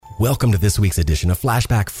Welcome to this week's edition of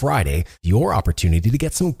Flashback Friday, your opportunity to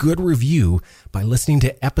get some good review by listening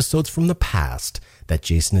to episodes from the past that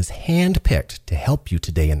Jason has handpicked to help you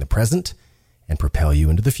today in the present and propel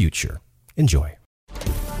you into the future. Enjoy.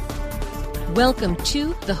 Welcome to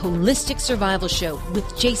the Holistic Survival Show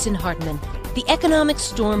with Jason Hartman. The economic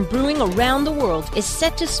storm brewing around the world is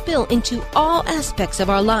set to spill into all aspects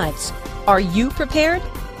of our lives. Are you prepared?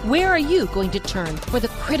 Where are you going to turn for the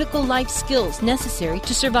critical life skills necessary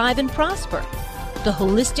to survive and prosper? The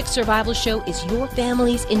Holistic Survival Show is your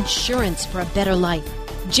family's insurance for a better life.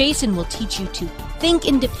 Jason will teach you to think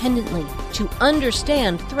independently, to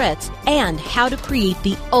understand threats, and how to create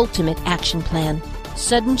the ultimate action plan.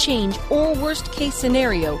 Sudden change or worst case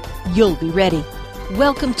scenario, you'll be ready.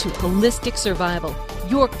 Welcome to Holistic Survival,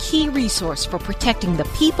 your key resource for protecting the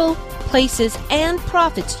people, places, and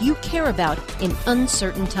profits you care about in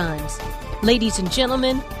uncertain times. Ladies and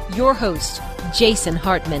gentlemen, your host, Jason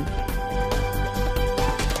Hartman.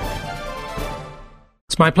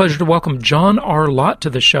 It's my pleasure to welcome John R. Lott to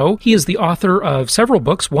the show. He is the author of several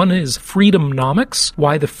books. One is Freedomnomics,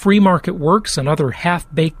 Why the Free Market Works and Other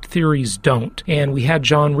Half-Baked Theories Don't. And we had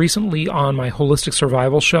John recently on my Holistic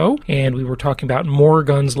Survival Show, and we were talking about more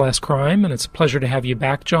guns, less crime. And it's a pleasure to have you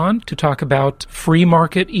back, John, to talk about free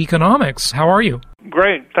market economics. How are you?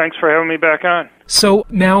 Great. Thanks for having me back on. So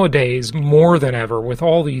nowadays, more than ever, with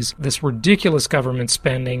all this ridiculous government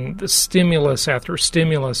spending, the stimulus after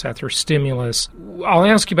stimulus after stimulus, I'll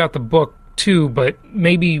ask you about the book too, but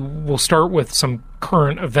maybe we'll start with some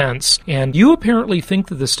current events. And you apparently think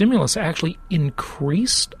that the stimulus actually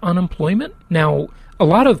increased unemployment? Now, a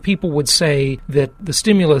lot of people would say that the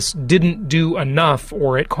stimulus didn't do enough,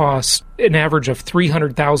 or it cost an average of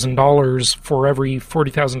 $300,000 for every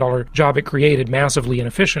 $40,000 job it created, massively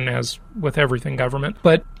inefficient, as with everything government.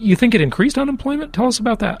 But you think it increased unemployment? Tell us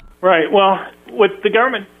about that. Right. Well, what the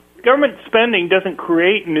government spending doesn't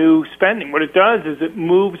create new spending. What it does is it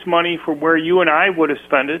moves money from where you and I would have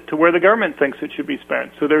spent it to where the government thinks it should be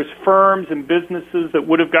spent. So there's firms and businesses that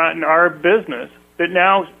would have gotten our business that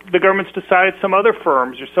now the government's decided some other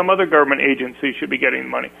firms or some other government agency should be getting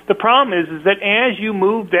the money. The problem is that as you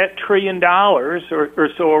move that $1 trillion or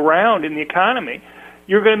so around in the economy,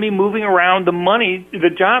 you're going to be moving around the money,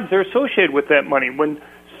 the jobs that are associated with that money. When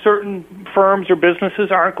certain firms or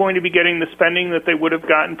businesses aren't going to be getting the spending that they would have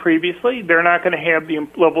gotten previously, they're not going to have the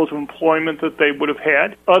levels of employment that they would have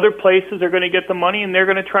had. Other places are going to get the money, and they're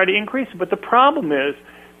going to try to increase it. But the problem is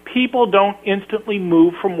people don't instantly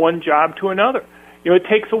move from one job to another. You know, it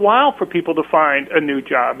takes a while for people to find a new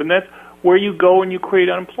job, and that's where you go and you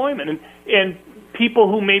create unemployment. And people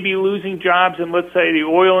who may be losing jobs in, let's say, the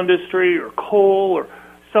oil industry or coal or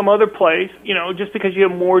some other place, you know, just because you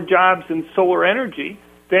have more jobs in solar energy,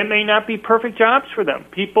 that may not be perfect jobs for them.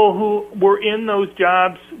 People who were in those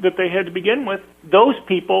jobs that they had to begin with, those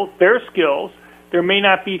people, their skills, there may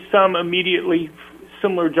not be some immediately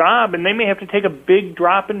similar job, and they may have to take a big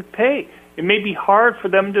drop in pay. It may be hard for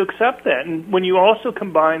them to accept that. And when you also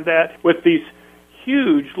combine that with these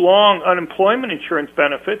huge, long unemployment insurance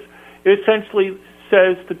benefits, it essentially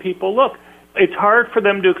says to people, look, it's hard for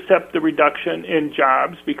them to accept the reduction in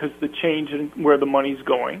jobs because the change in where the money's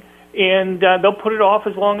going. And they'll put it off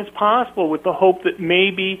as long as possible with the hope that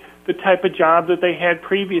maybe the type of job that they had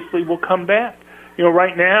previously will come back. You know,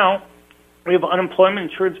 right now, we have unemployment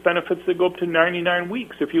insurance benefits that go up to 99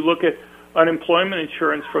 weeks. If you look at unemployment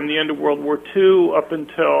insurance from the end of World War II up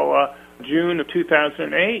until June of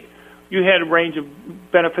 2008, you had a range of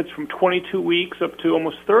benefits from 22 weeks up to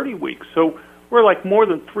almost 30 weeks. So we're like more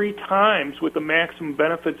than 3 times what the maximum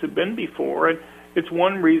benefits have been before. And it's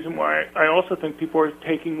one reason why I also think people are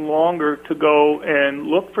taking longer to go and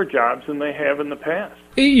look for jobs than they have in the past.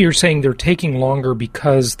 You're saying they're taking longer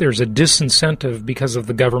because there's a disincentive because of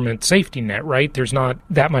the government safety net, right? There's not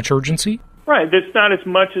that much urgency? Right. There's not as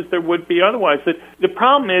much as there would be otherwise. The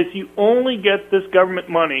problem is you only get this government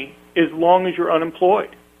money as long as you're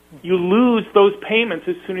unemployed. You lose those payments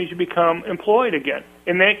as soon as you become employed again.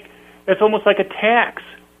 And that's almost like a tax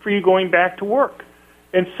for you going back to work.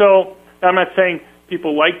 And so I'm not saying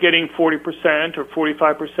people like getting 40% or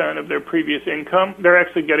 45% of their previous income. They're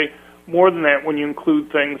actually getting more than that when you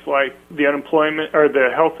include things like the unemployment or the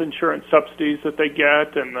health insurance subsidies that they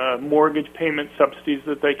get and the mortgage payment subsidies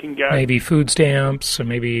that they can get. Maybe food stamps and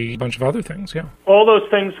maybe a bunch of other things, yeah. All those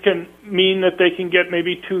things can mean that they can get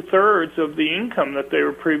maybe 2/3 of the income that they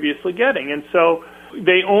were previously getting. And so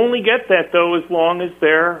they only get that, though, as long as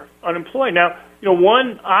they're unemployed. Now, you know,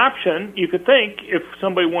 one option you could think, if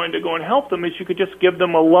somebody wanted to go and help them, is you could just give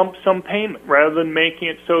them a lump sum payment rather than making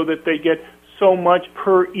it so that they get so much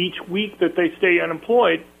per each week that they stay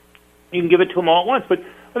unemployed. You can give it to them all at once. But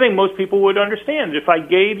I think most people would understand that if I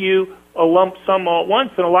gave you a lump sum all at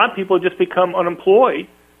once, then a lot of people would just become unemployed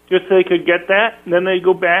just so they could get that, and then they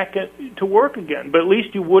go back to work again. But at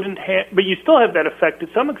least you wouldn't have, but you still have that effect to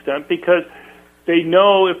some extent because they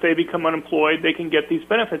know if they become unemployed, they can get these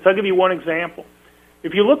benefits. I'll give you one example.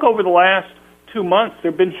 If you look over the last 2 months,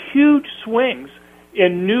 there have been huge swings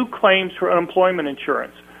in new claims for unemployment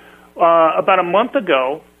insurance. About a month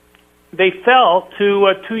ago, they fell to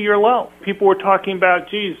a 2-year low. People were talking about,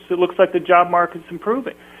 geez, it looks like the job market's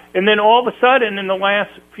improving. And then all of a sudden, in the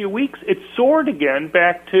last few weeks, it soared again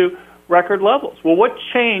back to record levels. Well, what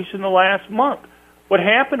changed in the last month? What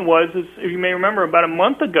happened was, if you may remember, about a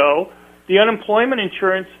month ago, the unemployment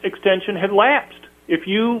insurance extension had lapsed. If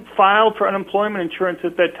you filed for unemployment insurance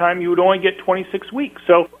at that time, you would only get 26 weeks.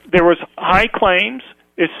 So there was high claims.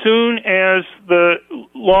 As soon as the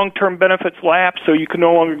long-term benefits lapsed, so you could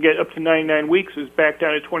no longer get up to 99 weeks, it was back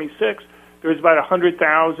down to 26. There was about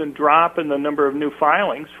 100,000 drop in the number of new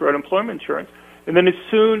filings for unemployment insurance. And then as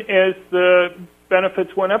soon as the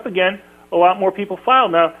benefits went up again, a lot more people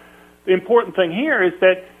filed. Now, the important thing here is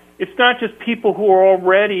that it's not just people who are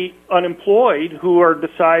already unemployed who are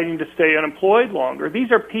deciding to stay unemployed longer.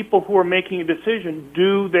 These are people who are making a decision,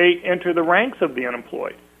 do they enter the ranks of the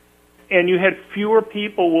unemployed? And you had fewer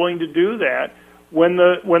people willing to do that when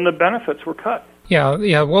the benefits were cut.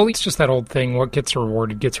 Yeah. Well, it's just that old thing. What gets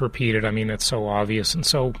rewarded gets repeated. I mean, it's so obvious and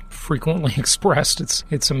so frequently expressed.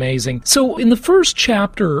 It's amazing. So in the first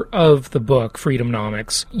chapter of the book,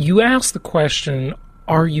 Freedomnomics, you ask the question,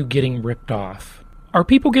 are you getting ripped off? Are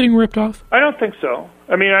people getting ripped off? I don't think so.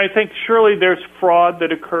 I mean, I think surely there's fraud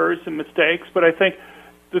that occurs and mistakes, but I think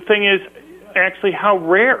the thing is actually how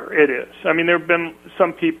rare it is. I mean, there have been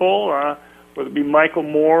some people, whether it be Michael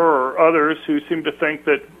Moore or others, who seem to think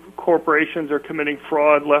that corporations are committing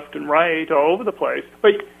fraud left and right all over the place.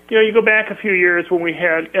 But, you go back a few years when we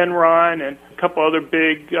had Enron and a couple other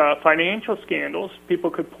big financial scandals. People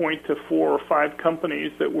could point to 4 or 5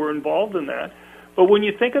 companies that were involved in that. But when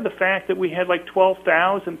you think of the fact that we had like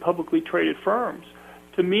 12,000 publicly traded firms,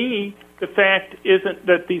 to me, the fact isn't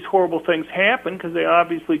that these horrible things happen, because they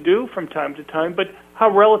obviously do from time to time, but how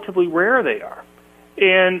relatively rare they are.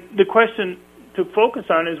 And the question to focus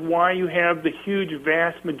on is why you have the huge,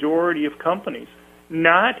 vast majority of companies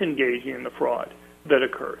not engaging in the fraud that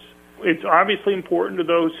occurs. It's obviously important to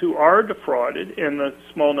those who are defrauded in the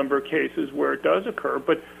small number of cases where it does occur,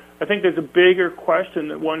 but I think there's a bigger question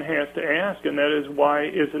that one has to ask, and that is, why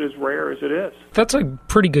is it as rare as it is? That's a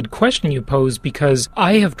pretty good question you pose, because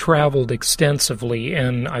I have traveled extensively,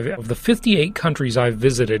 and of the 58 countries I've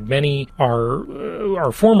visited, many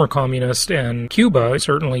are former communist, and Cuba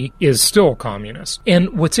certainly is still communist.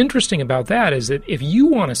 And what's interesting about that is that if you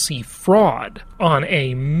want to see fraud on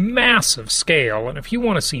a massive scale, and if you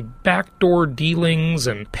want to see backdoor dealings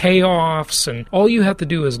and payoffs, and all you have to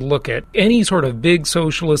do is look at any sort of big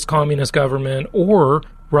socialist communist government, or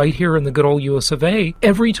right here in the good old US of A,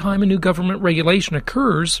 every time a new government regulation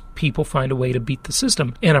occurs, people find a way to beat the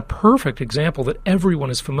system. And a perfect example that everyone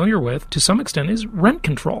is familiar with, to some extent, is rent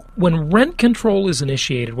control. When rent control is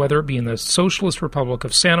initiated, whether it be in the Socialist Republic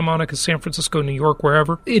of Santa Monica, San Francisco, New York,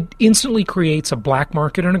 wherever, it instantly creates a black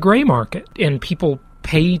market and a gray market. And people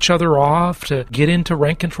pay each other off to get into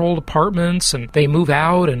rent-controlled apartments, and they move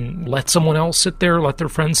out and let someone else sit there, let their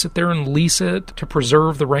friends sit there and lease it to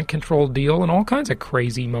preserve the rent-controlled deal, and all kinds of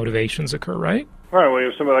crazy motivations occur, right? Right, well, you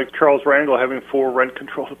have somebody like Charles Rangel having 4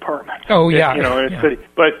 rent-controlled apartments. Oh, yeah. In a city.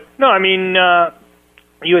 But, no, I mean,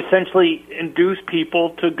 you essentially induce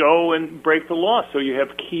people to go and break the law, so you have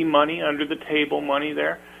key money, under-the-table money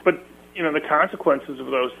there. But, the consequences of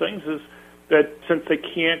those things is that since they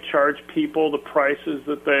can't charge people the prices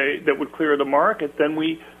that would clear the market, then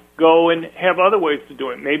we go and have other ways to do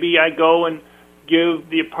it. Maybe I go and give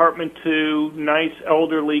the apartment to nice,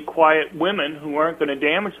 elderly, quiet women who aren't going to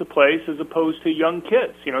damage the place, as opposed to young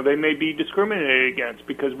kids. They may be discriminated against,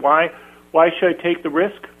 because why should I take the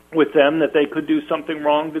risk with them that they could do something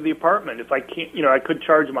wrong to the apartment? If I can't, I could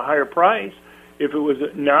charge them a higher price if it was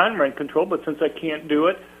non-rent control, but since I can't do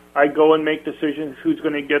it, I go and make decisions who's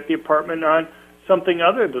going to get the apartment on something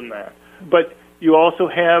other than that. But you also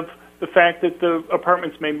have the fact that the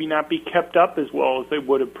apartments maybe not be kept up as well as they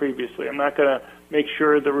would have previously. I'm not going to make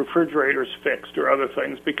sure the refrigerator's fixed or other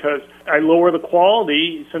things, because I lower the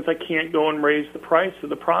quality since I can't go and raise the price of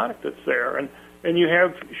the product that's there. And you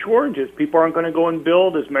have shortages. People aren't going to go and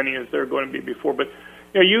build as many as they're going to be before. But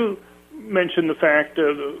you mentioned the fact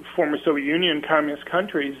of the former Soviet Union, communist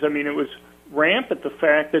countries. I mean, it was rampant, the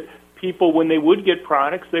fact that people, when they would get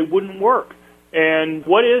products, they wouldn't work. And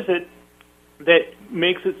what is it that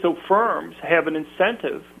makes it so firms have an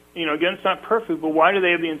incentive again, it's not perfect, but why do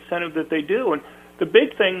they have the incentive that they do? And the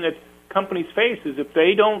big thing that companies face is if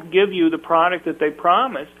they don't give you the product that they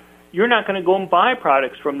promise, you're not going to go and buy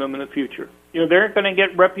products from them in the future. They're going to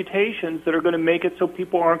get reputations that are going to make it so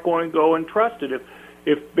people aren't going to go and trust it.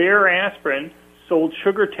 If Bayer aspirin sold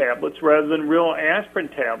sugar tablets rather than real aspirin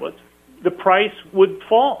tablets, the price would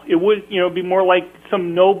fall. It would, be more like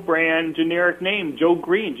some no-brand generic name, Joe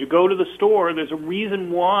Green's. You go to the store, there's a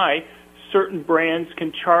reason why certain brands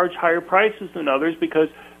can charge higher prices than others because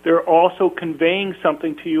they're also conveying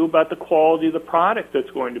something to you about the quality of the product that's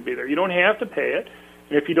going to be there. You don't have to pay it.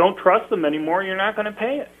 And if you don't trust them anymore, you're not going to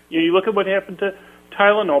pay it. You look at what happened to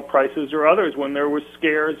Tylenol prices or others when there were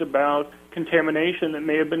scares about contamination that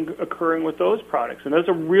may have been occurring with those products. And those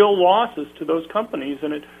are real losses to those companies,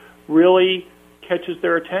 and it really catches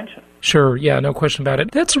their attention. Sure, yeah, no question about it.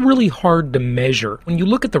 That's really hard to measure. When you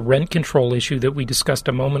look at the rent control issue that we discussed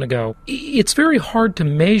a moment ago, it's very hard to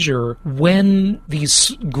measure when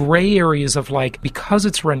these gray areas of because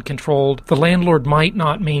it's rent controlled, the landlord might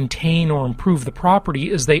not maintain or improve the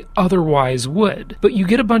property as they otherwise would. But you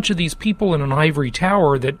get a bunch of these people in an ivory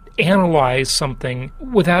tower that analyze something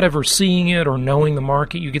without ever seeing it or knowing the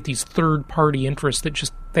market. You get these third-party interests that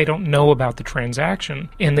just they don't know about the transaction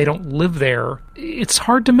and they don't live there. It's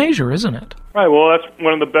hard to measure, isn't it? Right. Well, that's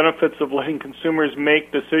one of the benefits of letting consumers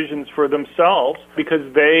make decisions for themselves because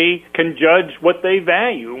they can judge what they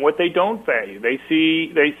value and what they don't value. They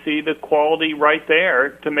see the quality right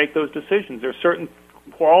there to make those decisions. There are certain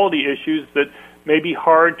quality issues that may be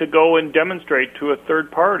hard to go and demonstrate to a third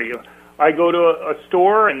party. I go to a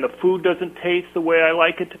store and the food doesn't taste the way I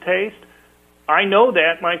like it to taste. I know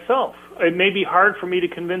that myself. It may be hard for me to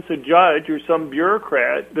convince a judge or some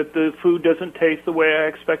bureaucrat that the food doesn't taste the way I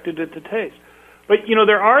expected it to taste. But,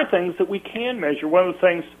 there are things that we can measure. One of the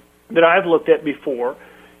things that I've looked at before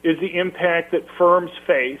is the impact that firms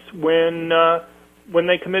face when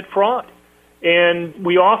they commit fraud. And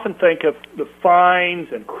we often think of the fines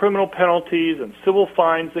and criminal penalties and civil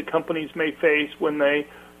fines that companies may face when they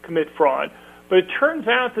commit fraud. But it turns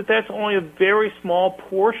out that that's only a very small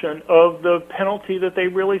portion of the penalty that they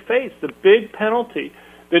really face. The big penalty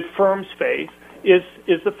that firms face is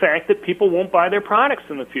the fact that people won't buy their products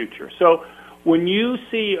in the future. So when you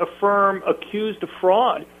see a firm accused of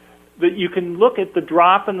fraud, that you can look at the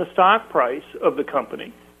drop in the stock price of the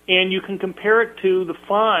company, and you can compare it to the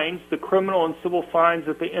fines, the criminal and civil fines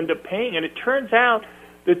that they end up paying. And it turns out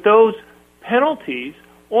that those penalties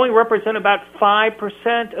only represent about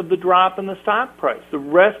 5% of the drop in the stock price. The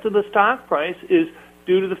rest of the stock price is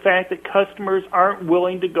due to the fact that customers aren't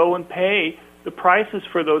willing to go and pay the prices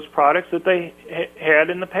for those products that they had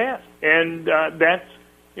in the past. And that's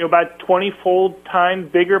about 20-fold time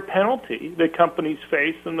bigger penalty that companies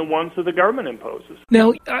face than the ones that the government imposes.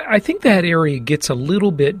 Now, I think that area gets a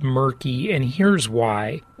little bit murky, and here's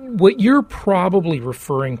why. What you're probably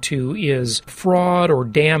referring to is fraud or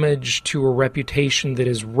damage to a reputation that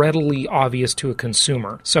is readily obvious to a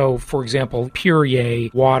consumer. So, for example, Perrier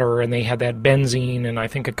water, and they had that benzene, and I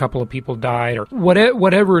think a couple of people died, or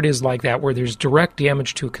whatever it is like that, where there's direct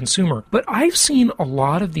damage to a consumer. But I've seen a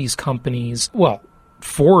lot of these companies,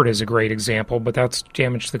 Ford is a great example, but that's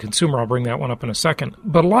damage to the consumer. I'll bring that one up in a second.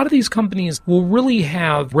 But a lot of these companies will really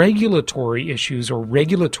have regulatory issues or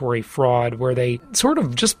regulatory fraud where they sort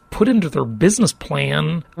of just put into their business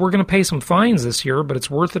plan, we're going to pay some fines this year, but it's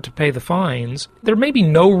worth it to pay the fines. There may be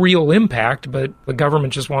no real impact, but the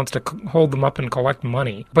government just wants to hold them up and collect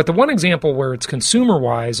money. But the one example where it's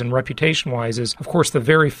consumer-wise and reputation-wise is, of course, the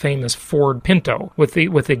very famous Ford Pinto with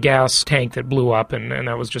the gas tank that blew up, and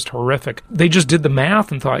that was just horrific. They just did the math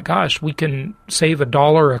and thought, gosh, we can save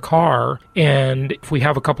 $1 a car, and if we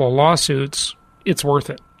have a couple of lawsuits, it's worth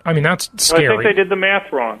it. I mean, that's scary. Well, I think they did the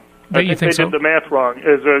math wrong. I think they did the math wrong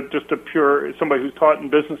as just a pure somebody who's taught in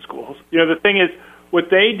business schools. The thing is, what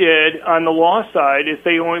they did on the law side is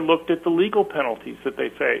they only looked at the legal penalties that they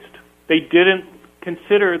faced. They didn't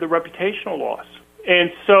consider the reputational loss.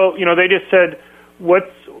 And so, they just said,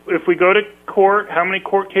 if we go to court, how many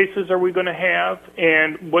court cases are we going to have,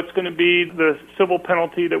 and what's going to be the civil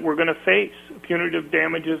penalty that we're going to face, punitive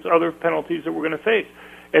damages, other penalties that we're going to face.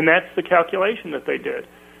 And that's the calculation that they did.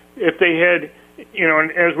 If they had,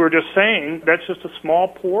 and as we're just saying, that's just a small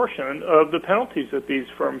portion of the penalties that these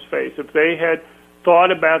firms face. If they had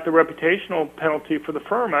thought about the reputational penalty for the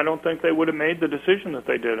firm, I don't think they would have made the decision that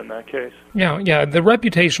they did in that case. Yeah, the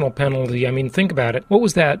reputational penalty, I mean, think about it. What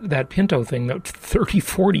was that Pinto thing that 30,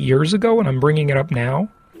 40 years ago, and I'm bringing it up now?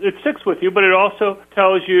 It sticks with you, but it also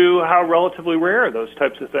tells you how relatively rare those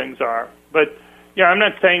types of things are. But, I'm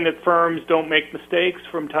not saying that firms don't make mistakes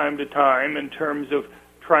from time to time in terms of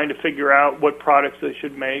trying to figure out what products they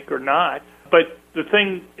should make or not. But the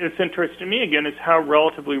thing that's interesting to me, again, is how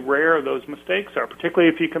relatively rare those mistakes are,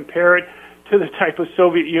 particularly if you compare it to the type of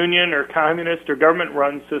Soviet Union or communist or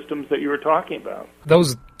government-run systems that you were talking about.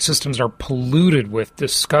 Those systems are polluted with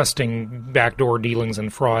disgusting backdoor dealings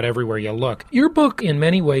and fraud everywhere you look. Your book, in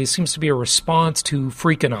many ways, seems to be a response to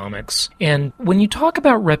Freakonomics. And when you talk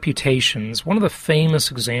about reputations, one of the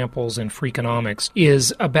famous examples in Freakonomics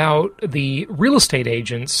is about the real estate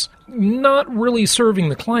agents not really serving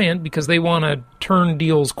the client because they want to turn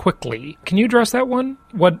deals quickly. Can you address that one?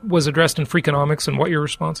 What was addressed in Freakonomics and what your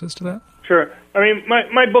response is to that? Sure. I mean,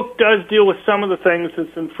 my book does deal with some of the things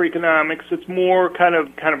that's in Freakonomics. It's more kind of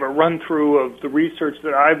a run-through of the research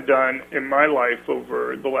that I've done in my life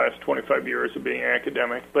over the last 25 years of being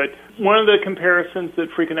academic. But one of the comparisons that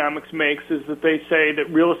Freakonomics makes is that they say that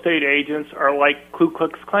real estate agents are like Ku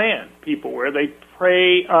Klux Klan people, where they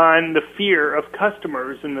prey on the fear of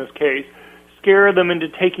customers, in this case, scare them into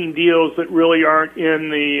taking deals that really aren't in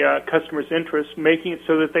the customer's interest, making it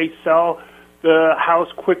so that they sell the house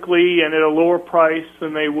quickly and at a lower price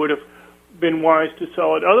than they would have been wise to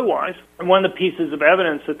sell it otherwise. And one of the pieces of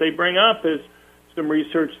evidence that they bring up is some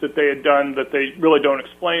research that they had done that they really don't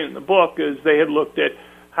explain in the book, is they had looked at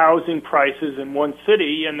housing prices in one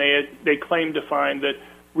city, and they claimed to find that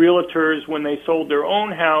realtors, when they sold their own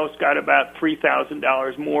house, got about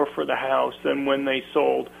 $3,000 more for the house than when they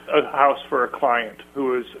sold a house for a client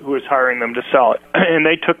who was hiring them to sell it. And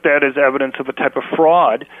they took that as evidence of a type of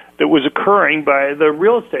fraud that was occurring by the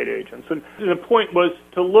real estate agents. And the point was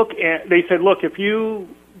to look at, they said, look, if you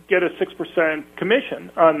get a 6%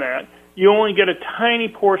 commission on that, you only get a tiny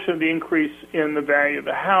portion of the increase in the value of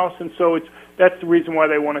the house, and so that's the reason why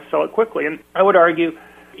they want to sell it quickly. And I would argue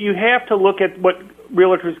you have to look at what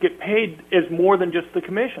realtors get paid as more than just the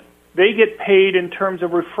commission. They get paid in terms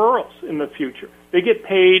of referrals in the future. They get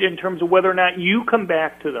paid in terms of whether or not you come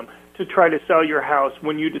back to them to try to sell your house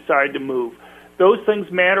when you decide to move. Those things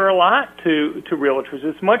matter a lot to realtors.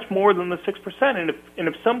 It's much more than the 6%. And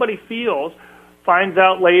if somebody finds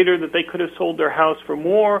out later that they could have sold their house for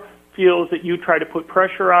more, feels that you try to put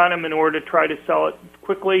pressure on them in order to try to sell it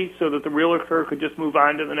quickly so that the realtor could just move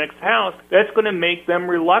on to the next house, that's going to make them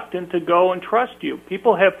reluctant to go and trust you.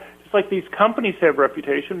 People have, just like these companies have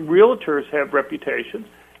reputation, realtors have reputations,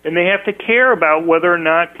 and they have to care about whether or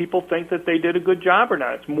not people think that they did a good job or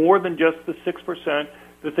not. It's more than just the 6%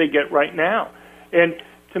 that they get right now. And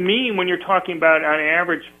to me, when you're talking about, on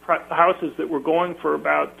average, houses that were going for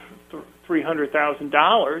about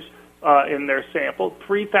 $300,000 in their sample,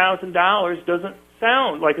 $3,000 doesn't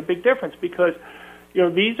sound like a big difference, because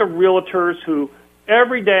these are realtors who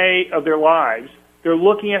every day of their lives they're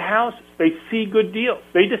looking at houses. They see good deals.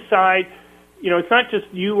 They decide, it's not just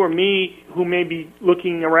you or me who may be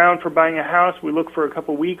looking around for buying a house. We look for a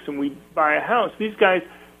couple of weeks and we buy a house. These guys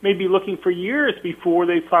may be looking for years before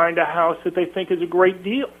they find a house that they think is a great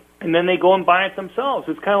deal, and then they go and buy it themselves.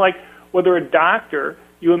 It's kind of like whether a doctor,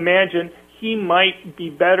 you imagine, he might be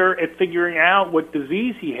better at figuring out what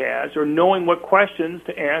disease he has, or knowing what questions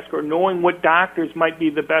to ask, or knowing what doctors might be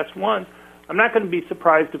the best ones. I'm not going to be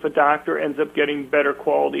surprised if a doctor ends up getting better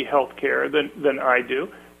quality health care than I do,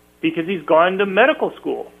 because he's gone to medical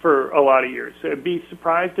school for a lot of years. I'd be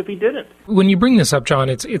surprised if he didn't. When you bring this up, John,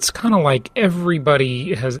 it's kind of like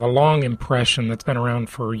everybody has a long impression that's been around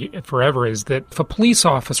for forever, is that if a police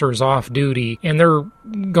officer is off duty and they're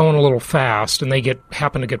going a little fast and they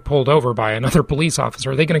happen to get pulled over by another police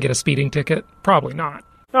officer, are they going to get a speeding ticket? Probably not.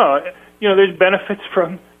 No, there's benefits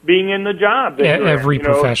from being in the job. Every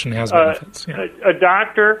profession has benefits. Yeah. A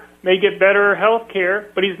doctor may get better health care,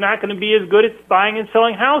 but he's not going to be as good at buying and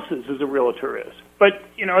selling houses as a realtor is. But,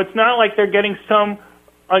 it's not like they're getting some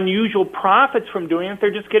unusual profits from doing it.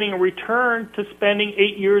 They're just getting a return to spending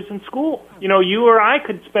 8 years in school. You or I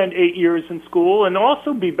could spend 8 years in school and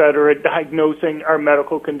also be better at diagnosing our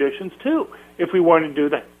medical conditions, too, if we wanted to do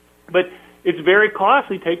that. But it's very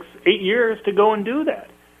costly. It takes 8 years to go and do that.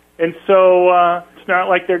 And so it's not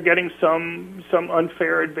like they're getting some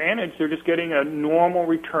unfair advantage. They're just getting a normal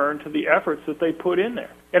return to the efforts that they put in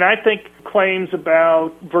there. And I think claims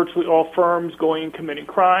about virtually all firms going and committing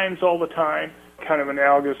crimes all the time, kind of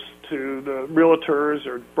analogous to the realtors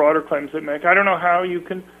or broader claims they make. I don't know how you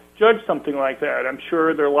can judge something like that. I'm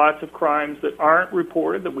sure there are lots of crimes that aren't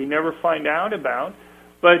reported, that we never find out about.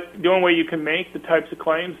 But the only way you can make the types of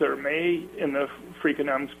claims that are made in the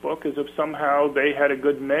Freakonomics book is if somehow they had a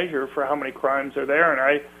good measure for how many crimes are there,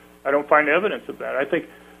 and I don't find evidence of that. I think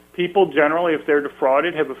people generally, if they're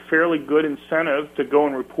defrauded, have a fairly good incentive to go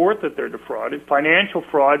and report that they're defrauded. Financial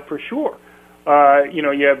fraud, for sure.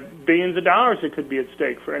 You have billions of dollars that could be at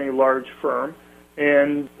stake for any large firm.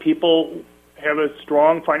 And people have a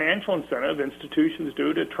strong financial incentive, institutions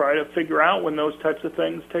do, to try to figure out when those types of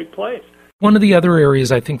things take place. One of the other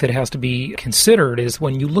areas I think that has to be considered is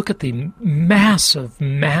when you look at the massive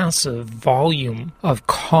volume of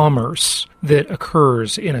commerce that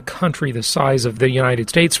occurs in a country the size of the United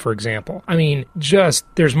States, for example. I mean,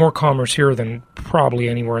 there's more commerce here than probably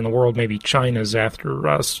anywhere in the world. Maybe China's after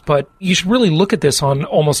us. But you should really look at this on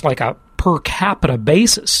almost like a per capita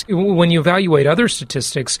basis. When you evaluate other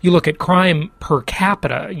statistics, you look at crime per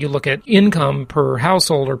capita, you look at income per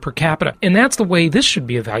household or per capita, and that's the way this should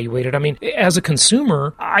be evaluated. I mean, as a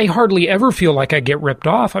consumer, I hardly ever feel like I get ripped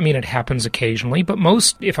off. I mean, it happens occasionally, but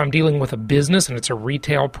if I'm dealing with a business and it's a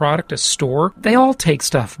retail product, a store, they all take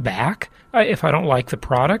stuff back. If I don't like the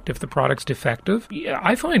product, if the product's defective,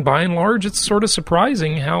 I find by and large it's sort of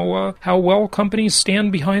surprising how well companies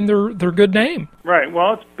stand behind their good name. Right.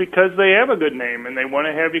 Well, it's because they have a good name and they want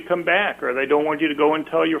to have you come back, or they don't want you to go and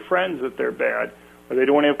tell your friends that they're bad, or they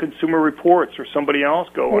don't want to have Consumer Reports or somebody else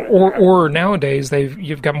go on. Or nowadays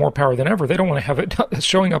you've got more power than ever. They don't want to have it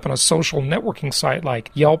showing up on a social networking site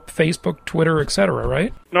like Yelp, Facebook, Twitter, etc.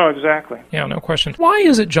 Right? No, exactly. Yeah, no question. Why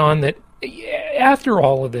is it, John, that after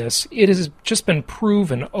all of this, it has just been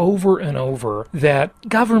proven over and over that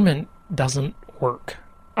government doesn't work?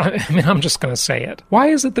 I mean, I'm just going to say it. Why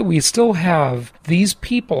is it that we still have these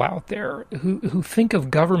people out there who think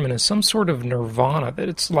of government as some sort of nirvana, that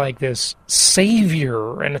it's like this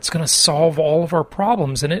savior and it's going to solve all of our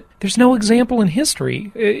problems? And there's no example in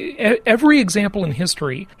history. Every example in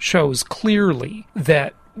history shows clearly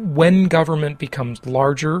that when government becomes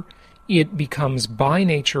larger, it becomes by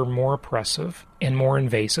nature more oppressive and more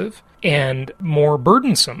invasive and more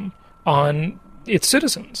burdensome on its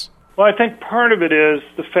citizens. Well, I think part of it is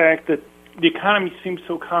the fact that the economy seems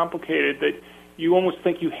so complicated that you almost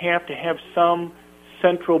think you have to have some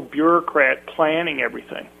central bureaucrat planning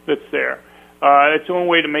everything that's there. It's the only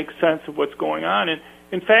way to make sense of what's going on. And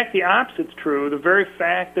in fact, the opposite's true. The very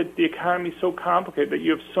fact that the economy is so complicated, that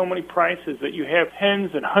you have so many prices, that you have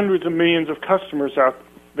tens and hundreds of millions of customers out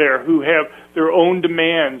there who have their own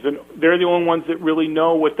demands, and they're the only ones that really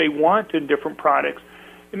know what they want in different products.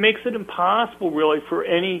 It makes it impossible, really, for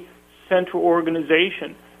any central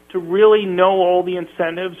organization to really know all the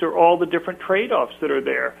incentives or all the different trade-offs that are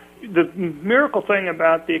there. The miracle thing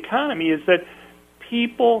about the economy is that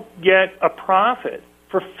people get a profit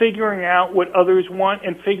for figuring out what others want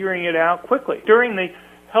and figuring it out quickly. During the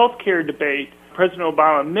healthcare debate, President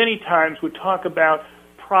Obama many times would talk about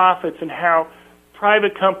profits and how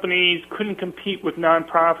private companies couldn't compete with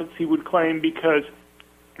nonprofits, he would claim, because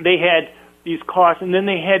they had these costs, and then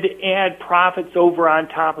they had to add profits over on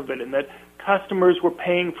top of it, and that customers were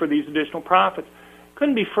paying for these additional profits.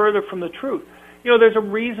 Couldn't be further from the truth. You know, there's a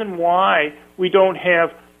reason why we don't have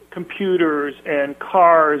computers and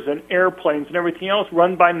cars and airplanes and everything else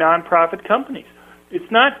run by nonprofit companies.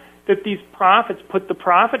 It's not that these profits put the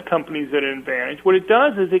profit companies at an advantage. What it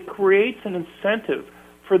does is it creates an incentive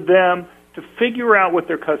for them to figure out what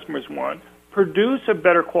their customers want, produce a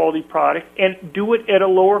better quality product, and do it at a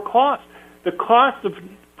lower cost. The costs of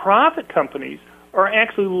profit companies are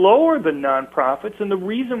actually lower than nonprofits, and the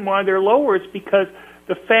reason why they're lower is because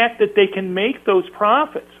the fact that they can make those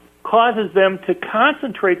profits causes them to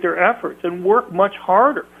concentrate their efforts and work much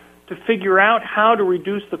harder to figure out how to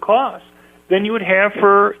reduce the costs than you would have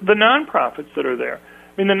for the nonprofits that are there.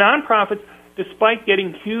 I mean, the nonprofits, despite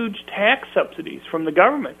getting huge tax subsidies from the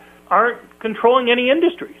government, aren't controlling any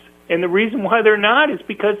industries. And the reason why they're not is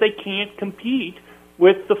because they can't compete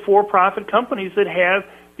with the for-profit companies that have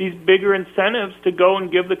these bigger incentives to go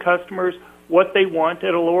and give the customers what they want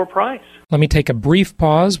at a lower price. Let me take a brief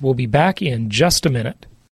pause. We'll be back in just a minute.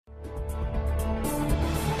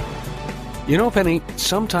 You know, Penny,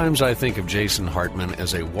 sometimes I think of Jason Hartman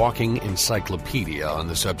as a walking encyclopedia on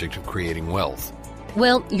the subject of creating wealth.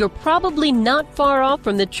 Well, you're probably not far off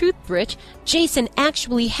from the truth, Rich. Jason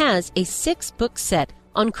actually has a 6-book set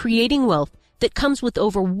on creating wealth that comes with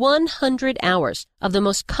over 100 hours of the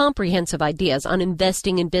most comprehensive ideas on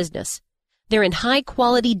investing in business. They're in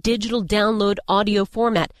high-quality digital download audio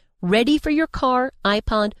format, ready for your car,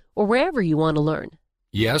 iPod, or wherever you want to learn.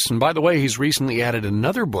 Yes, and by the way, he's recently added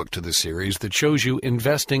another book to the series that shows you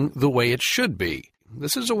investing the way it should be.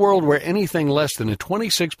 This is a world where anything less than a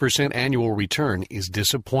 26% annual return is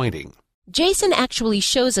disappointing. Jason actually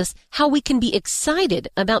shows us how we can be excited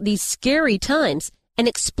about these scary times and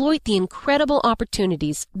exploit the incredible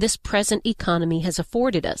opportunities this present economy has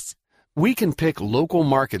afforded us. We can pick local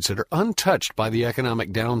markets that are untouched by the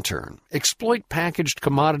economic downturn, exploit packaged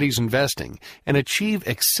commodities investing, and achieve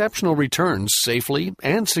exceptional returns safely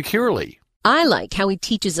and securely. I like how he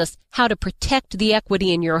teaches us how to protect the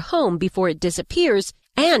equity in your home before it disappears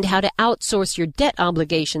and how to outsource your debt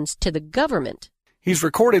obligations to the government. He's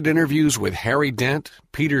recorded interviews with Harry Dent,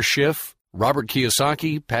 Peter Schiff, Robert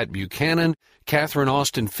Kiyosaki, Pat Buchanan, Catherine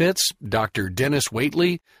Austin Fitz, Dr. Dennis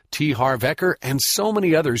Waitley, T. Harv Eker, and so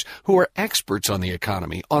many others who are experts on the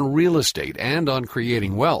economy, on real estate, and on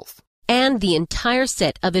creating wealth. And the entire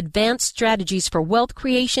set of advanced strategies for wealth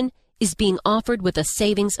creation is being offered with a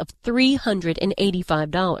savings of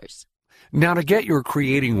 $385. Now, to get your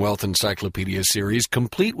Creating Wealth Encyclopedia series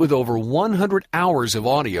complete with over 100 hours of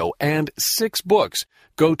audio and 6 books,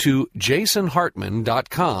 go to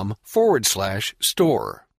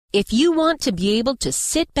jasonhartman.com/store. If you want to be able to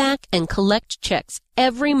sit back and collect checks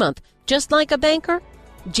every month, just like a banker,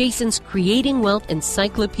 Jason's Creating Wealth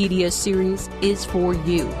Encyclopedia series is for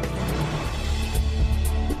you.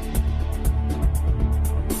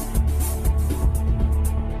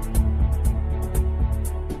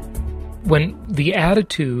 When the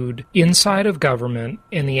attitude inside of government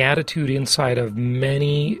and the attitude inside of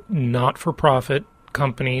many not-for-profit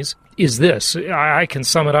companies is this, I can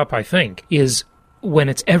sum it up, I think, is when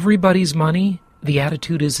it's everybody's money, the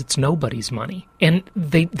attitude is it's nobody's money. And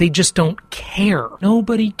they just don't care.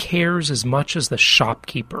 Nobody cares as much as the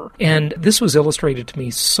shopkeeper. And this was illustrated to me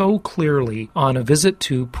so clearly on a visit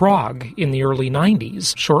to Prague in the early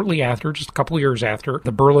 90s, shortly after, just a couple years after,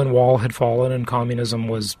 the Berlin Wall had fallen and communism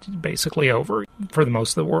was basically over for the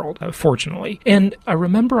most of the world, fortunately. And I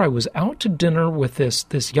remember I was out to dinner with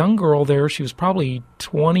this young girl there. She was probably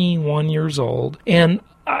 21 years old. And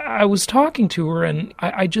I was talking to her, and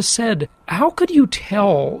I just said, how could you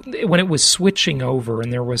tell when it was switching over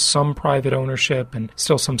and there was some private ownership and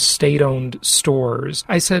still some state-owned stores?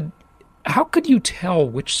 I said, how could you tell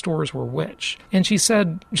which stores were which? And she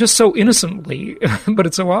said, just so innocently, but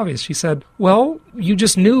it's so obvious, she said, well, you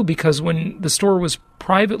just knew because when the store was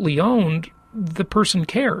privately owned, the person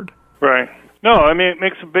cared. Right. No, I mean, it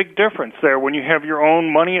makes a big difference there when you have your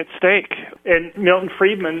own money at stake. And Milton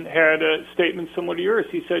Friedman had a statement similar to yours.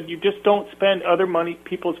 He said, you just don't spend other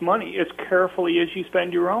people's money as carefully as you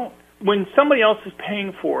spend your own. When somebody else is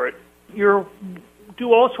paying for it, you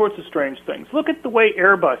do all sorts of strange things. Look at the way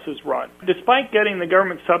Airbus is run. Despite getting the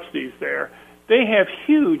government subsidies there, they have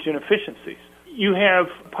huge inefficiencies. You have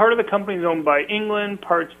part of the company owned by England,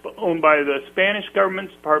 parts owned by the Spanish government,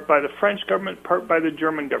 part by the French government, part by the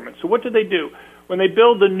German government. So what do? When they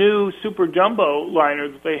build the new super jumbo liner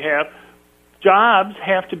that they have, jobs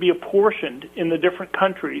have to be apportioned in the different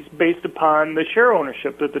countries based upon the share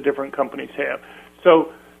ownership that the different companies have.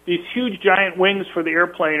 So these huge giant wings for the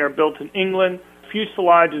airplane are built in England,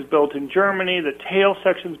 fuselage is built in Germany, the tail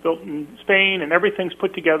section is built in Spain, and everything's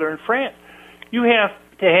put together in France. You have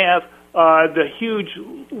to have the huge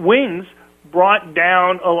wings brought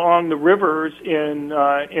down along the rivers in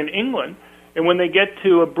England, and when they get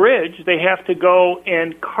to a bridge, they have to go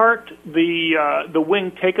and cart the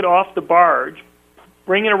wing, take it off the barge,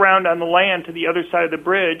 bring it around on the land to the other side of the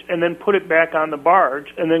bridge, and then put it back on the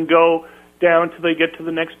barge, and then go down till they get to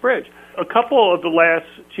the next bridge. A couple of the last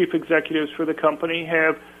chief executives for the company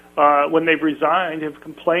have, when they've resigned, have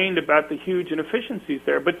complained about the huge inefficiencies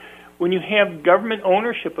there. But when you have government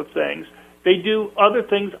ownership of things, they do other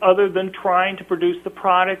things other than trying to produce the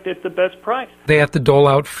product at the best price. They have to dole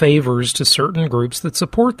out favors to certain groups that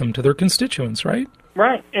support them, to their constituents, right?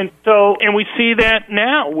 Right. And we see that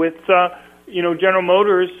now with General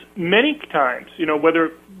Motors many times, whether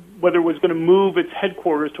it was going to move its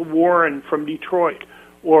headquarters to Warren from Detroit,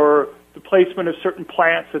 or the placement of certain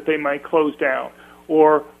plants that they might close down,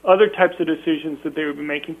 or other types of decisions that they would be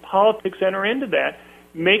making. Politics enter into that,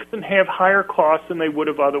 makes them have higher costs than they would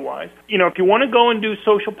have otherwise. If you want to go and do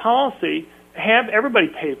social policy, have everybody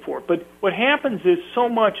pay for it. But what happens is so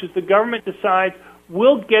much is the government decides,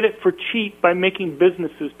 we'll get it for cheap by making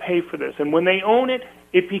businesses pay for this. And when they own it,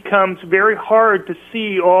 it becomes very hard to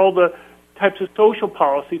see all the types of social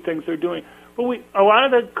policy things they're doing. But a lot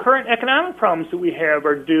of the current economic problems that we have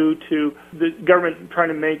are due to the government trying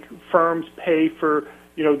to make firms pay for,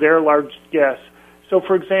 their large guests. So,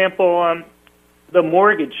 for example, the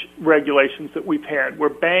mortgage regulations that we've had, where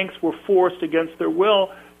banks were forced against their will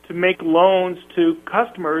to make loans to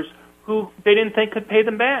customers who they didn't think could pay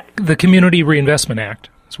them back. The Community Reinvestment Act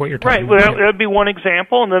is what you're talking about. Right. Well, that would be one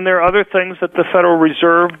example. And then there are other things that the Federal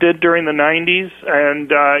Reserve did during the 90s.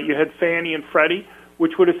 And you had Fannie and Freddie,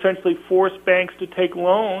 which would essentially force banks to take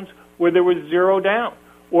loans where there was zero down.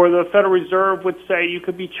 Or the Federal Reserve would say you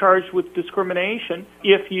could be charged with discrimination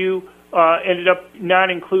if you ended up not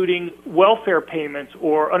including welfare payments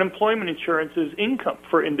or unemployment insurance as income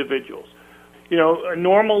for individuals. A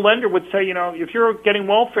normal lender would say, if you're getting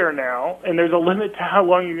welfare now and there's a limit to how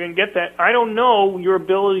long you're going to get that, I don't know your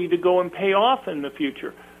ability to go and pay off in the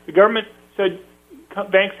future. The government said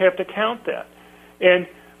banks have to count that. And,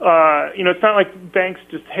 it's not like banks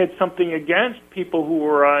just had something against people who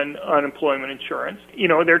were on unemployment insurance.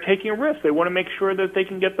 They're taking a risk. They want to make sure that they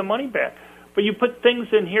can get the money back. But you put things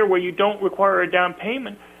in here where you don't require a down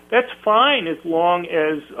payment. That's fine as long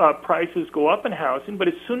as prices go up in housing, but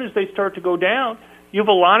as soon as they start to go down, you have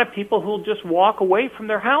a lot of people who will just walk away from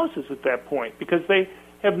their houses at that point because they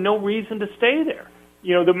have no reason to stay there.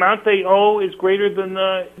 The amount they owe is greater than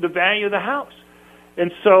the value of the house.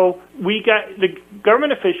 And so the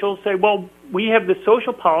government officials say, well, we have this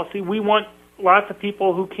social policy. We want lots of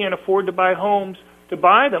people who can't afford to buy homes to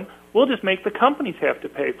buy them. We'll just make the companies have to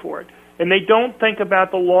pay for it. And they don't think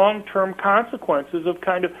about the long-term consequences of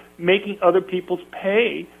kind of making other people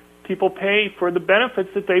pay for the benefits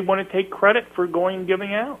that they want to take credit for going and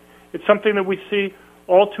giving out. It's something that we see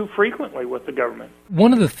all too frequently with the government.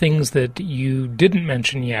 One of the things that you didn't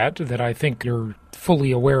mention yet that I think you're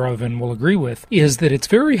fully aware of and will agree with is that it's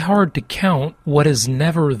very hard to count what is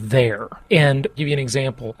never there. And I'll give you an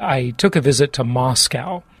example. I took a visit to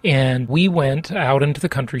Moscow, and we went out into the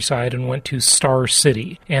countryside and went to Star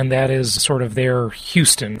City, and that is sort of their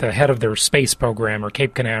Houston, the head of their space program, or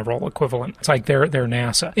Cape Canaveral equivalent. It's like their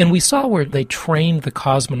NASA. And we saw where they trained the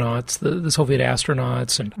cosmonauts, the Soviet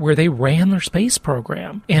astronauts, and where they ran their space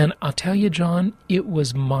program. And I'll tell you, John, it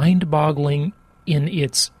was mind-boggling in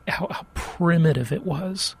how primitive it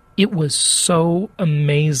was. It was so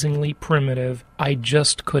amazingly primitive, I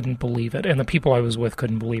just couldn't believe it. And the people I was with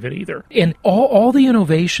couldn't believe it either. And all the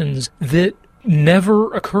innovations that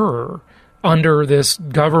never occur under this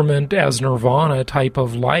government as nirvana type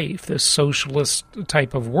of life, this socialist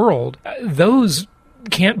type of world, those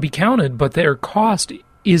can't be counted, but their cost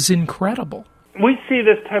is incredible. We see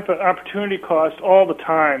this type of opportunity cost all the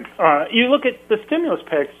time. You look at the stimulus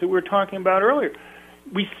package that we were talking about earlier.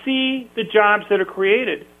 We see the jobs that are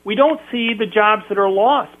created. We don't see the jobs that are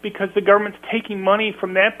lost because the government's taking money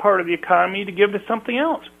from that part of the economy to give to something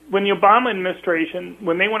else. When the Obama administration,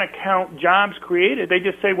 when they want to count jobs created, they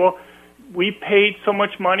just say, well, we paid so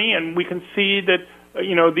much money and we can see that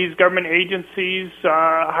these government agencies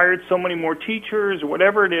hired so many more teachers or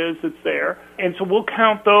whatever it is that's there, and so we'll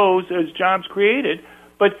count those as jobs created.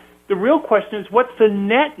 But the real question is, what's the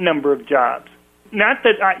net number of jobs? Not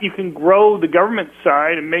that you can grow the government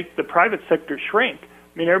side and make the private sector shrink.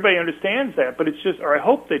 I mean, everybody understands that, but it's just, or I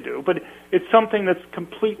hope they do, but it's something that's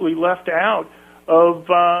completely left out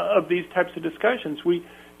of these types of discussions.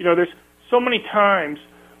 There's so many times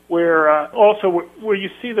where you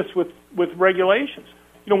see this with regulations.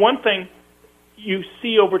 One thing you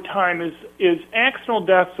see over time is accidental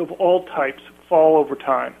deaths of all types fall over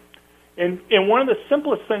time. And one of the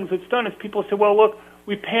simplest things that's done is people say, well, look,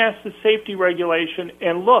 we passed the safety regulation,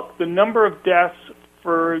 and look, the number of deaths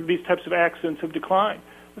for these types of accidents have declined.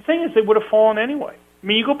 The thing is, they would have fallen anyway. I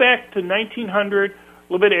mean, you go back to 1900, a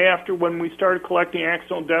little bit after when we started collecting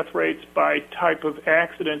accidental death rates by type of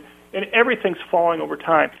accident, and everything's falling over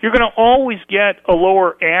time. You're going to always get a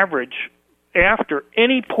lower average after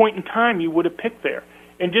any point in time you would have picked there.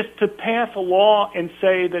 And just to pass a law and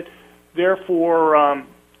say that, therefore,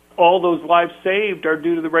 all those lives saved are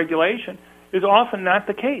due to the regulation is often not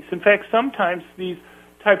the case. In fact, sometimes these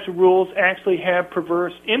types of rules actually have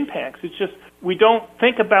perverse impacts. It's just we don't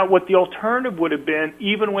think about what the alternative would have been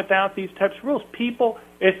even without these types of rules. People,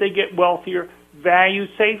 as they get wealthier, value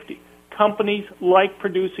safety. Companies like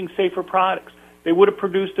producing safer products. They would have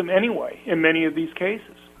produced them anyway in many of these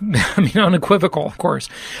cases. I mean, unequivocal, of course.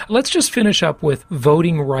 Let's just finish up with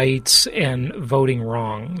voting rights and voting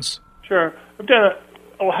wrongs. Sure. I've done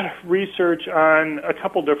a lot of research on a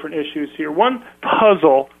couple different issues here. One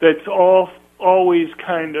puzzle that's always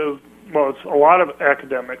kind of, well, it's a lot of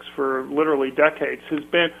academics for literally decades, has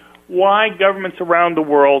been why governments around the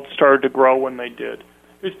world started to grow when they did.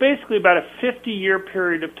 There's basically about a 50-year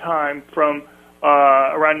period of time from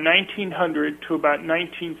around 1900 to about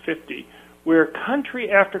 1950 where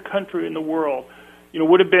country after country in the world,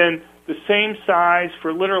 would have been the same size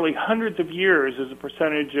for literally hundreds of years as a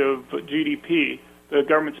percentage of GDP, the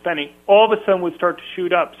government spending, all of a sudden would start to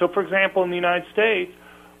shoot up. So, for example, in the United States,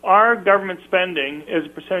 our government spending as a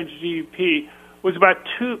percentage of GDP was about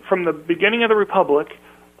from the beginning of the Republic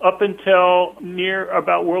up until near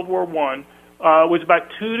about World War I, was about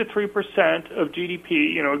 2 to 3% of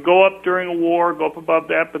GDP. It'd go up during a war, go up above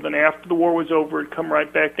that, but then after the war was over, it'd come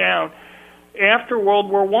right back down. After World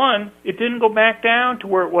War I, it didn't go back down to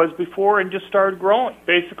where it was before and just started growing.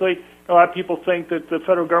 Basically, a lot of people think that the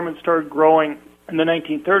federal government started growing in the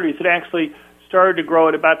 1930s. It actually started to grow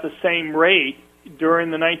at about the same rate during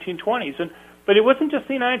the 1920s. But it wasn't just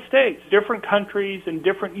the United States. Different countries in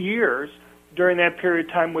different years during that period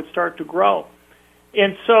of time would start to grow.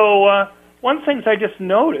 And so one of the things I just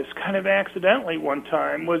noticed kind of accidentally one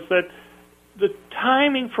time was that the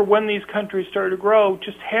timing for when these countries started to grow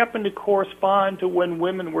just happened to correspond to when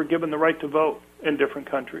women were given the right to vote in different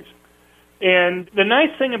countries. And the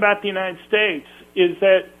nice thing about the United States is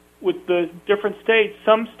that with the different states,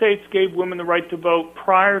 some states gave women the right to vote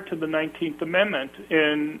prior to the 19th Amendment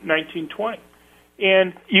in 1920.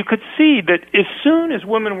 And you could see that as soon as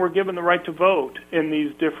women were given the right to vote in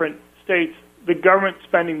these different states, the government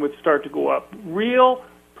spending would start to go up. Real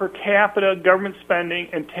per capita government spending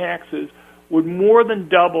and taxes would more than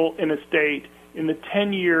double in a state in the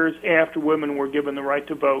 10 years after women were given the right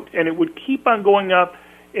to vote. And it would keep on going up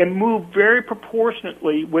and move very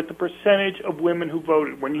proportionately with the percentage of women who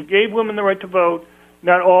voted. When you gave women the right to vote,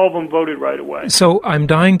 not all of them voted right away. So I'm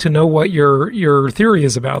dying to know what your theory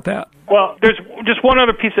is about that. Well, there's just one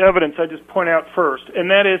other piece of evidence I just point out first, and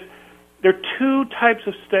that is there are two types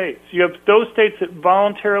of states. You have those states that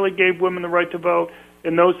voluntarily gave women the right to vote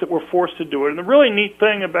and those that were forced to do it. And the really neat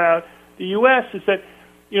thing about the U.S. is that,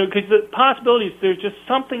 because the possibility is there's just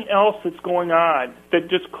something else that's going on that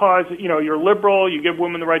just causes, you're liberal, you give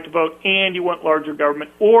women the right to vote, and you want larger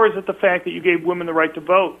government, or is it the fact that you gave women the right to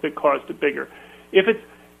vote that caused it bigger? If it's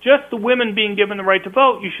just the women being given the right to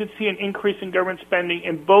vote, you should see an increase in government spending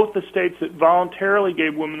in both the states that voluntarily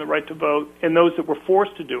gave women the right to vote and those that were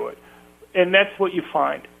forced to do it. And that's what you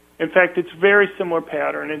find. In fact, it's a very similar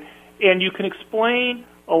pattern. And you can explain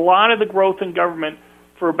a lot of the growth in government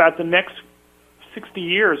for about the next 60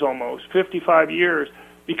 years almost, 55 years,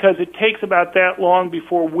 because it takes about that long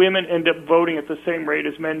before women end up voting at the same rate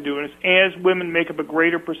as men do. And as women make up a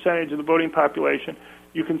greater percentage of the voting population,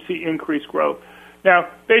 you can see increased growth. Now,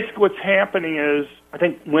 basically what's happening is I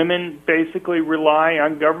think women basically rely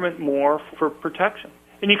on government more for protection.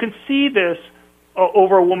 And you can see this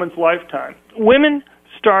over a woman's lifetime. Women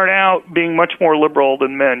start out being much more liberal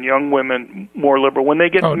than men, young women more liberal. When they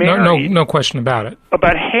get married, no question about it.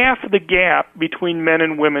 About half of the gap between men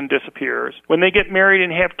and women disappears. When they get married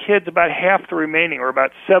and have kids, about half the remaining, or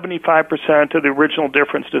about 75% of the original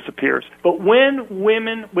difference disappears. But when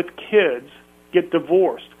women with kids get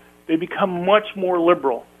divorced, they become much more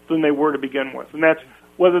liberal than they were to begin with. And that's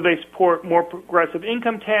whether they support more progressive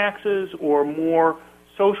income taxes or more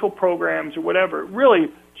social programs or whatever. It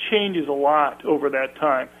really changes a lot over that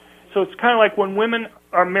time. So it's kind of like when women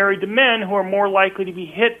are married to men who are more likely to be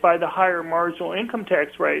hit by the higher marginal income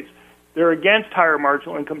tax rates, they're against higher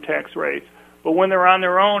marginal income tax rates. But when they're on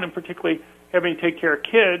their own, and particularly having to take care of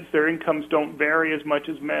kids, their incomes don't vary as much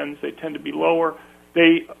as men's. They tend to be lower.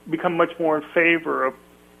 They become much more in favor of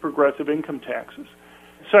progressive income taxes.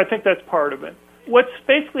 So I think that's part of it. What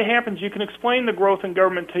basically happens, you can explain the growth in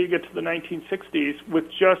government until you get to the 1960s with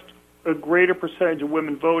just a greater percentage of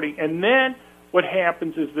women voting, and then what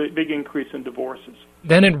happens is the big increase in divorces.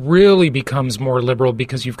 Then it really becomes more liberal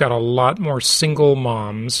because you've got a lot more single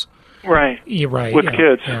moms. Right. You're right. With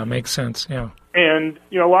kids. Yeah, makes sense, yeah. And,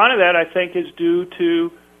 a lot of that, I think, is due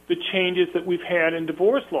to the changes that we've had in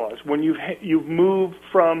divorce laws when you've moved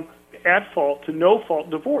from at-fault to no-fault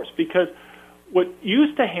divorce. Because what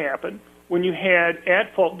used to happen when you had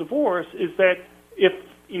at-fault divorce is that if,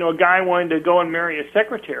 a guy wanted to go and marry a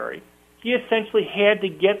secretary, he essentially had to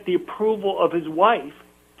get the approval of his wife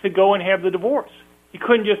to go and have the divorce. He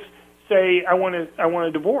couldn't just say, I want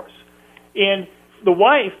a divorce. And the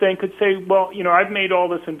wife then could say, well, I've made all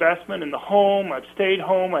this investment in the home, I've stayed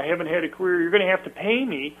home, I haven't had a career, you're going to have to pay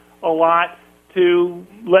me a lot to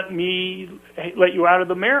let you out of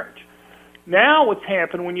the marriage. Now what's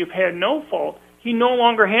happened when you've had no fault, he no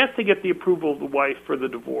longer has to get the approval of the wife for the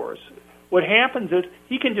divorce. What happens is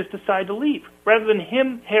he can just decide to leave. Rather than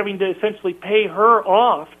him having to essentially pay her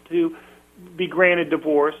off to be granted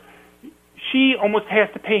divorce, she almost has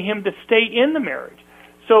to pay him to stay in the marriage.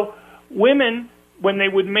 So women, when they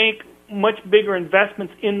would make much bigger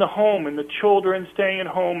investments in the home, and the children staying at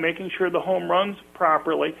home, making sure the home runs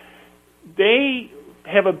properly, they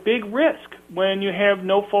have a big risk when you have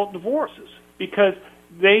no-fault divorces because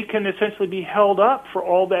they can essentially be held up for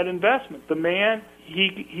all that investment. The man,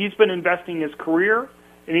 he's been investing his career,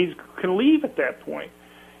 and he can leave at that point.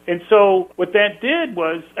 And so what that did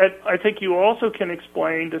was, I think you also can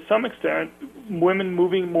explain to some extent women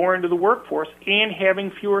moving more into the workforce and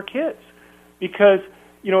having fewer kids because,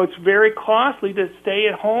 it's very costly to stay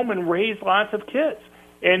at home and raise lots of kids.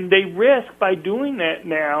 And they risk by doing that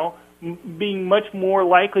now being much more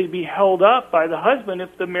likely to be held up by the husband if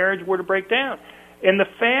the marriage were to break down. And the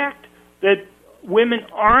fact that women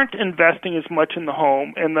aren't investing as much in the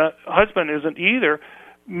home, and the husband isn't either,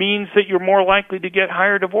 means that you're more likely to get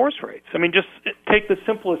higher divorce rates. I mean, just take the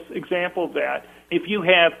simplest example of that. If you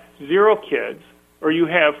have 0 kids or you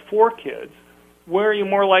have 4 kids, where are you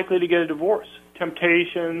more likely to get a divorce?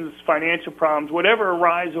 Temptations, financial problems, whatever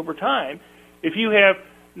arise over time. If you have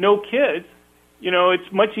no kids,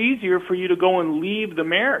 it's much easier for you to go and leave the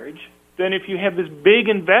marriage than if you have this big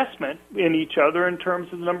investment in each other in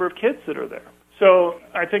terms of the number of kids that are there. So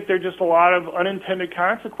I think there are just a lot of unintended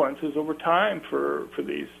consequences over time for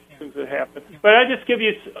these things that happen. But I just give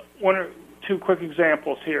you 1 or 2 quick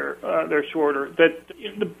examples here. They're shorter. That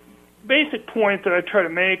the basic point that I try to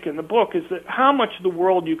make in the book is that how much of the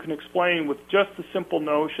world you can explain with just the simple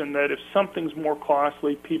notion that if something's more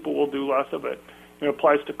costly, people will do less of it. It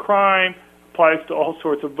applies to crime, applies to all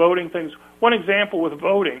sorts of voting things. One example with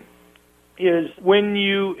voting is when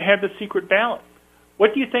you had the secret ballot.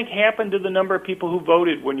 What do you think happened to the number of people who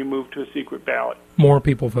voted when you moved to a secret ballot? More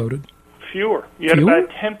people voted. Fewer. You had about a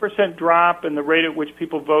 10% drop in the rate at which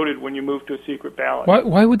people voted when you moved to a secret ballot.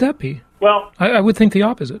 Why would that be? Well, I would think the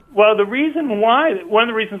opposite. Well, one of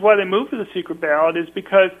the reasons why they moved to the secret ballot is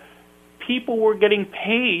because people were getting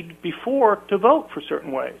paid before to vote for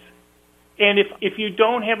certain ways. And if you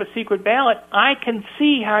don't have a secret ballot, I can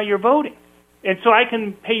see how you're voting. And so I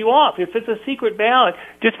can pay you off. If it's a secret ballot,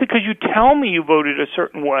 just because you tell me you voted a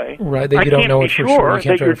certain way, right, that you don't know it for sure.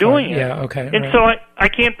 that you're doing it. Yeah, okay. And so I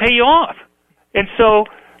can't pay you off. And so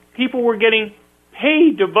people were getting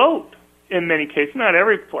paid to vote in many cases, not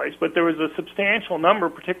every place, but there was a substantial number,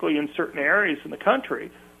 particularly in certain areas in the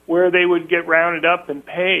country, where they would get rounded up and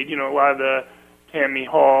paid, a lot of the Tammany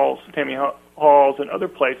Halls and other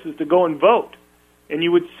places to go and vote. And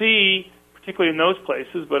you would see, particularly in those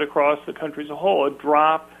places, but across the country as a whole, a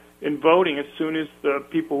drop in voting as soon as the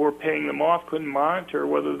people who were paying them off couldn't monitor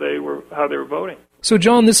how they were voting. So,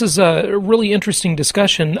 John, this is a really interesting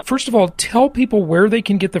discussion. First of all, tell people where they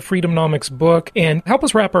can get the Freedomnomics book and help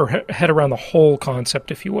us wrap our head around the whole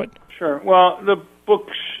concept, if you would. Sure. Well, the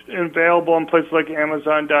book's available in places like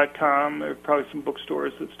Amazon.com. There are probably some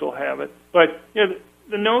bookstores that still have it. But the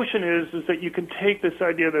notion is that you can take this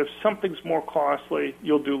idea that if something's more costly,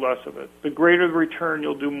 you'll do less of it. The greater the return,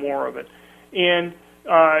 you'll do more of it. And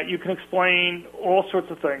you can explain all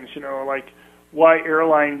sorts of things, like why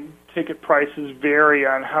airline ticket prices vary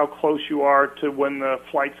on how close you are to when the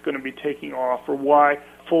flight's going to be taking off, or why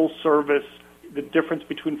full service, the difference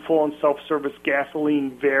between full and self-service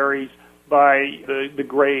gasoline varies by the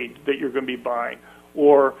grade that you're going to be buying,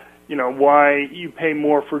 or why you pay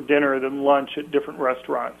more for dinner than lunch at different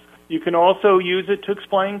restaurants. You can also use it to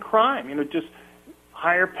explain crime. Just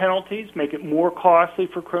higher penalties make it more costly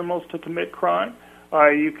for criminals to commit crime.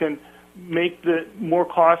 You can make it more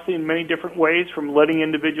costly in many different ways, from letting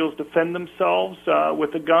individuals defend themselves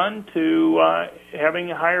with a gun to having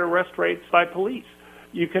higher arrest rates by police.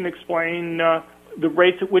 You can explain the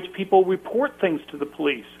rates at which people report things to the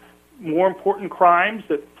police. More important crimes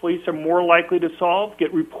that police are more likely to solve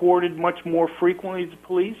get reported much more frequently to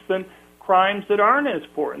police than crimes that aren't as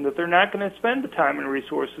important, that they're not going to spend the time and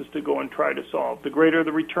resources to go and try to solve. The greater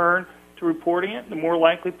the return to reporting it, the more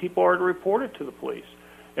likely people are to report it to the police.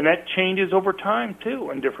 And that changes over time, too,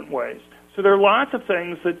 in different ways. So there are lots of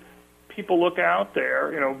things that people look out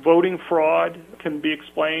there. Voting fraud can be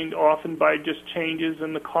explained often by just changes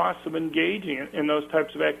in the costs of engaging in those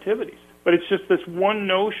types of activities. But it's just this one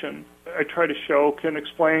notion I try to show can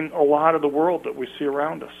explain a lot of the world that we see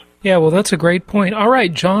around us. Yeah, well, that's a great point. All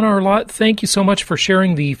right, John Arlott, thank you so much for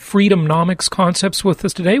sharing the Freedomnomics concepts with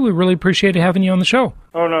us today. We really appreciate having you on the show.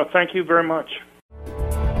 Oh, no, thank you very much.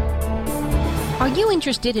 Are you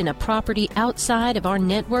interested in a property outside of our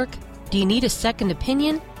network? Do you need a second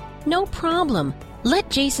opinion? No problem.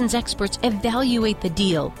 Let Jason's experts evaluate the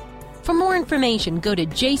deal. For more information, go to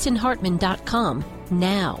jasonhartman.com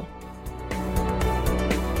now.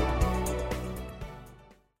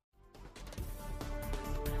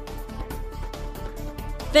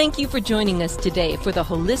 Thank you for joining us today for the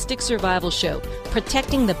Holistic Survival Show,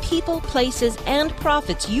 protecting the people, places, and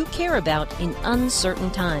profits you care about in uncertain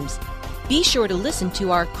times. Be sure to listen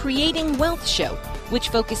to our Creating Wealth show, which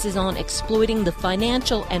focuses on exploiting the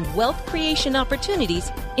financial and wealth creation opportunities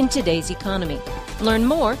in today's economy. Learn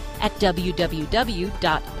more at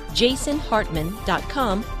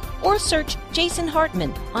www.jasonhartman.com or search Jason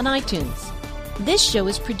Hartman on iTunes. This show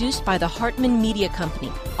is produced by the Hartman Media Company,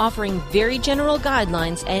 offering very general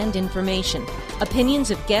guidelines and information. Opinions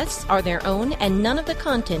of guests are their own, and none of the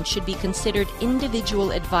content should be considered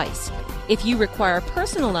individual advice. If you require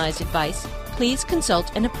personalized advice, please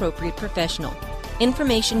consult an appropriate professional.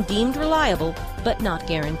 Information deemed reliable, but not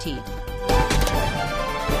guaranteed.